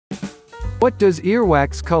What does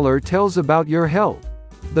earwax color tells about your health?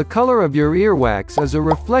 The color of your earwax is a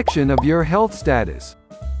reflection of your health status.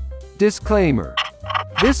 Disclaimer.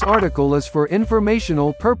 This article is for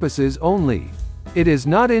informational purposes only. It is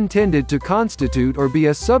not intended to constitute or be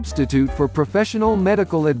a substitute for professional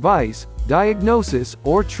medical advice, diagnosis,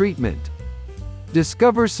 or treatment.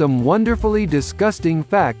 Discover some wonderfully disgusting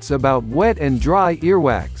facts about wet and dry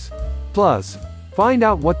earwax. Plus, find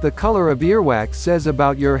out what the color of earwax says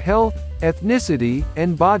about your health, ethnicity,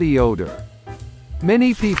 and body odor.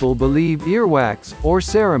 Many people believe earwax, or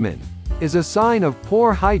cerumen, is a sign of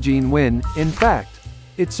poor hygiene when, in fact,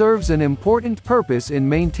 it serves an important purpose in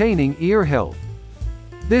maintaining ear health.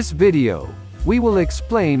 This video, we will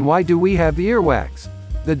explain why do we have earwax,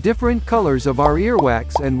 the different colors of our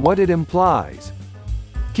earwax and what it implies.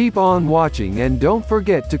 Keep on watching and don't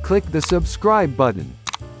forget to click the subscribe button.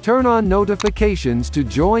 Turn on notifications to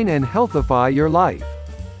join and healthify your life.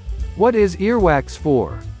 What is earwax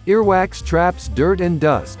for? Earwax traps dirt and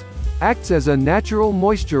dust, acts as a natural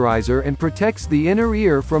moisturizer and protects the inner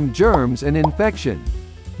ear from germs and infection,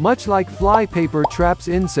 much like flypaper traps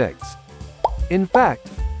insects. In fact,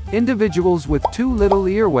 individuals with too little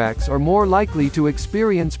earwax are more likely to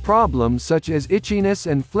experience problems such as itchiness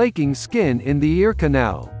and flaking skin in the ear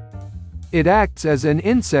canal. It acts as an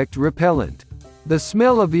insect repellent. The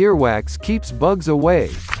smell of earwax keeps bugs away,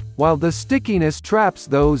 while the stickiness traps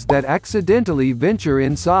those that accidentally venture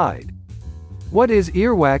inside. What is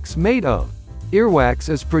earwax made of? Earwax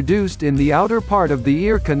is produced in the outer part of the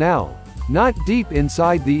ear canal, not deep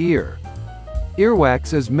inside the ear.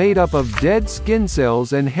 Earwax is made up of dead skin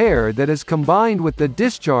cells and hair that is combined with the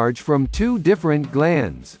discharge from two different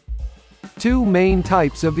glands. Two main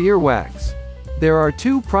types of earwax. There are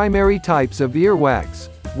two primary types of earwax,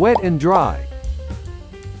 wet and dry.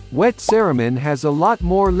 Wet cerumen has a lot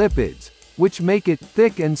more lipids, which make it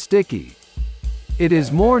thick and sticky. It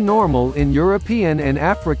is more normal in European and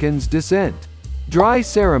Africans' descent. Dry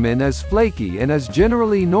cerumen is flaky and is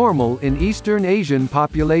generally normal in Eastern Asian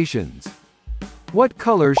populations. What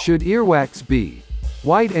color should earwax be?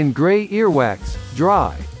 White and gray earwax,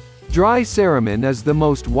 dry. Dry cerumen is the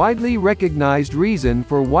most widely recognized reason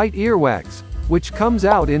for white earwax, which comes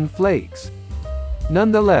out in flakes.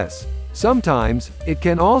 Nonetheless, sometimes, it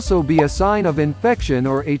can also be a sign of infection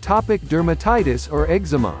or atopic dermatitis or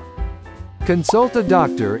eczema. Consult a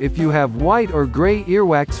doctor if you have white or gray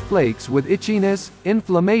earwax flakes with itchiness,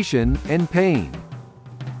 inflammation, and pain.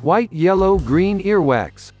 White, yellow, green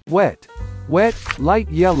earwax, wet. Wet, light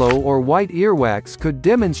yellow or white earwax could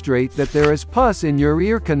demonstrate that there is pus in your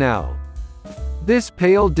ear canal. This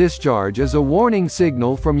pale discharge is a warning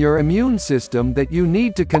signal from your immune system that you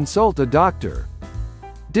need to consult a doctor.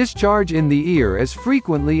 Discharge in the ear is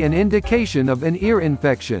frequently an indication of an ear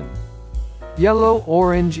infection.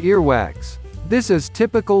 Yellow-orange earwax. This is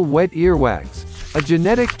typical wet earwax, a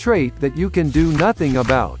genetic trait that you can do nothing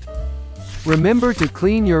about. Remember to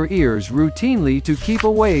clean your ears routinely to keep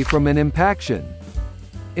away from an impaction.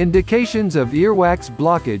 Indications of earwax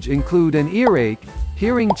blockage include an earache,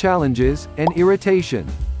 hearing challenges, and irritation.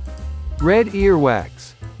 Red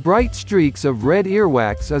earwax. Bright streaks of red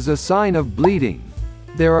earwax is a sign of bleeding.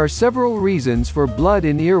 There are several reasons for blood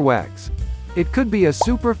in earwax. It could be a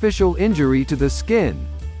superficial injury to the skin,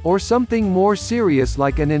 or something more serious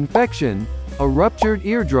like an infection, a ruptured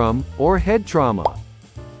eardrum, or head trauma.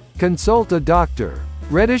 Consult a doctor.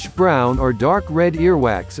 Reddish-brown or dark red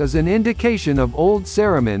earwax is an indication of old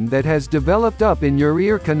cerumen that has developed up in your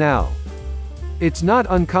ear canal. It's not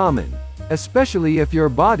uncommon, especially if your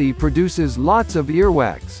body produces lots of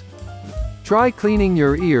earwax. Try cleaning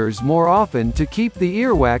your ears more often to keep the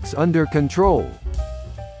earwax under control.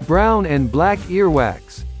 Brown and black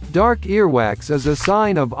earwax. Dark earwax is a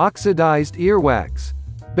sign of oxidized earwax.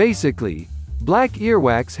 Basically, black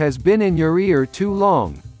earwax has been in your ear too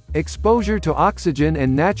long. Exposure to oxygen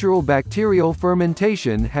and natural bacterial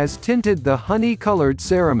fermentation has tinted the honey-colored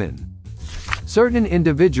cerumen. Certain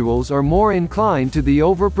individuals are more inclined to the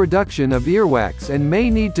overproduction of earwax and may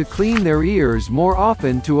need to clean their ears more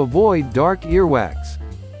often to avoid dark earwax.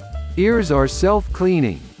 Ears are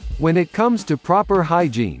self-cleaning. When it comes to proper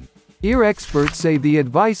hygiene, ear experts say the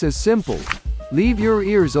advice is simple: leave your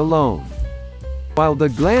ears alone. While the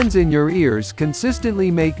glands in your ears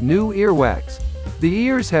consistently make new earwax, the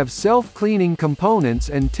ears have self-cleaning components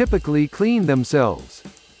and typically clean themselves.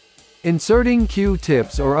 Inserting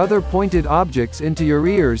Q-tips or other pointed objects into your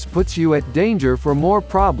ears puts you at danger for more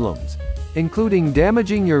problems, including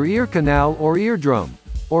damaging your ear canal or eardrum,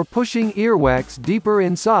 or pushing earwax deeper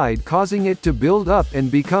inside, causing it to build up and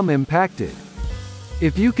become impacted.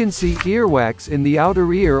 If you can see earwax in the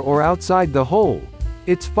outer ear or outside the hole,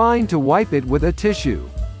 it's fine to wipe it with a tissue.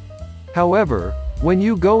 However, when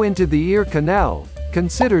you go into the ear canal,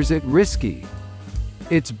 considers it risky.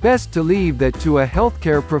 It's best to leave that to a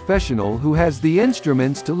healthcare professional who has the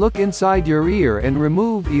instruments to look inside your ear and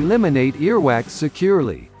eliminate earwax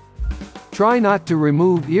securely. Try not to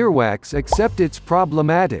remove earwax except it's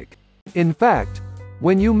problematic. In fact,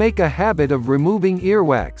 when you make a habit of removing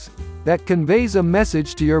earwax, that conveys a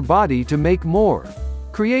message to your body to make more,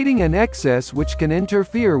 creating an excess which can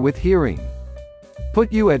interfere with hearing.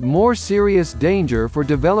 Put you at more serious danger for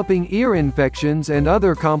developing ear infections and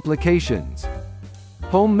other complications.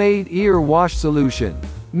 Homemade ear wash solution.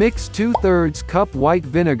 Mix 2/3 cup white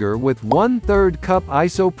vinegar with 1/3 cup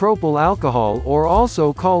isopropyl alcohol, or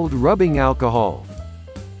also called rubbing alcohol.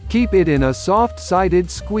 Keep it in a soft-sided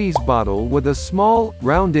squeeze bottle with a small,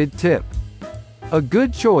 rounded tip. A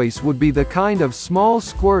good choice would be the kind of small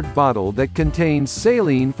squirt bottle that contains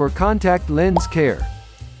saline for contact lens care.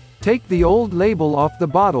 Take the old label off the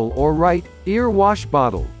bottle or write, "Ear wash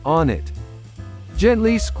bottle," on it.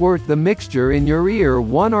 Gently squirt the mixture in your ear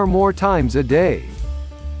 1 or more times a day.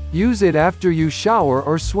 Use it after you shower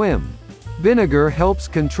or swim. Vinegar helps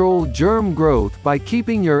control germ growth by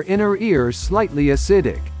keeping your inner ear slightly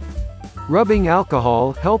acidic. Rubbing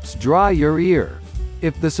alcohol helps dry your ear.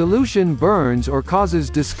 If the solution burns or causes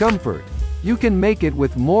discomfort, you can make it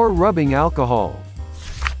with more rubbing alcohol.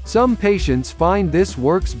 Some patients find this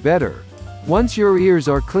works better. Once your ears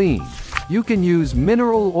are clean, you can use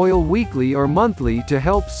mineral oil weekly or monthly to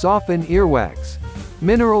help soften earwax.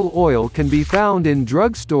 Mineral oil can be found in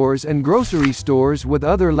drugstores and grocery stores with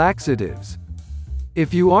other laxatives.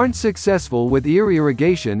 If you aren't successful with ear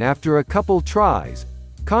irrigation after a couple tries,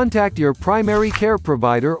 contact your primary care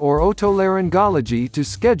provider or otolaryngology to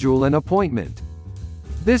schedule an appointment.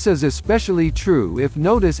 This is especially true if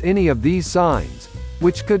notice any of these signs,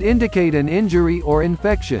 which could indicate an injury or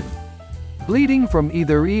infection. Bleeding from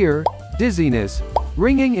either ear, dizziness,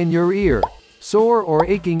 ringing in your ear, sore or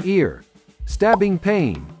aching ear, stabbing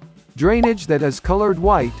pain, drainage that is colored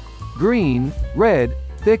white, green, red,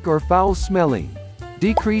 thick or foul smelling,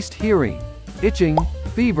 decreased hearing, itching,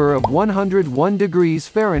 fever of 101 degrees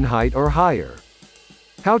Fahrenheit or higher.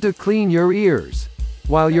 How to clean your ears.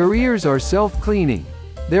 While your ears are self-cleaning,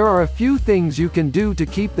 there are a few things you can do to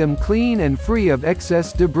keep them clean and free of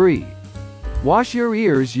excess debris. Wash your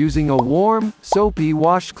ears using a warm, soapy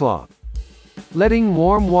washcloth. Letting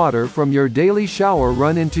warm water from your daily shower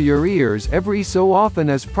run into your ears every so often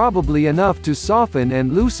is probably enough to soften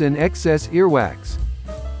and loosen excess earwax.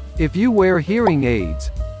 If you wear hearing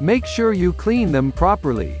aids, make sure you clean them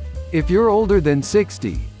properly. If you're older than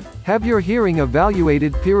 60, have your hearing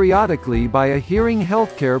evaluated periodically by a hearing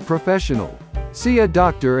healthcare professional. See a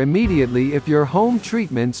doctor immediately if your home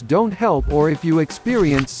treatments don't help or if you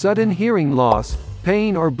experience sudden hearing loss,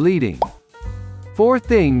 pain or bleeding. 4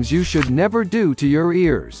 things you should never do to your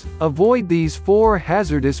ears. Avoid these 4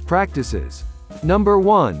 hazardous practices. Number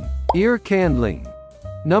 1. Ear candling.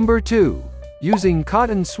 Number 2. Using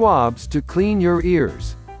cotton swabs to clean your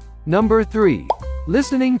ears. Number 3.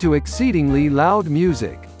 Listening to exceedingly loud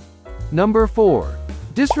music. Number 4.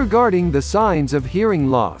 Disregarding the signs of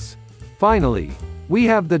hearing loss. Finally, we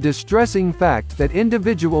have the distressing fact that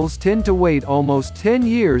individuals tend to wait almost 10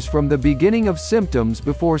 years from the beginning of symptoms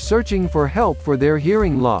before searching for help for their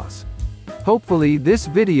hearing loss. Hopefully this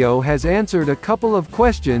video has answered a couple of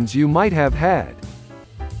questions you might have had.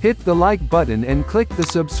 Hit the like button and click the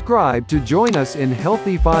subscribe to join us in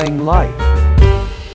healthifying life.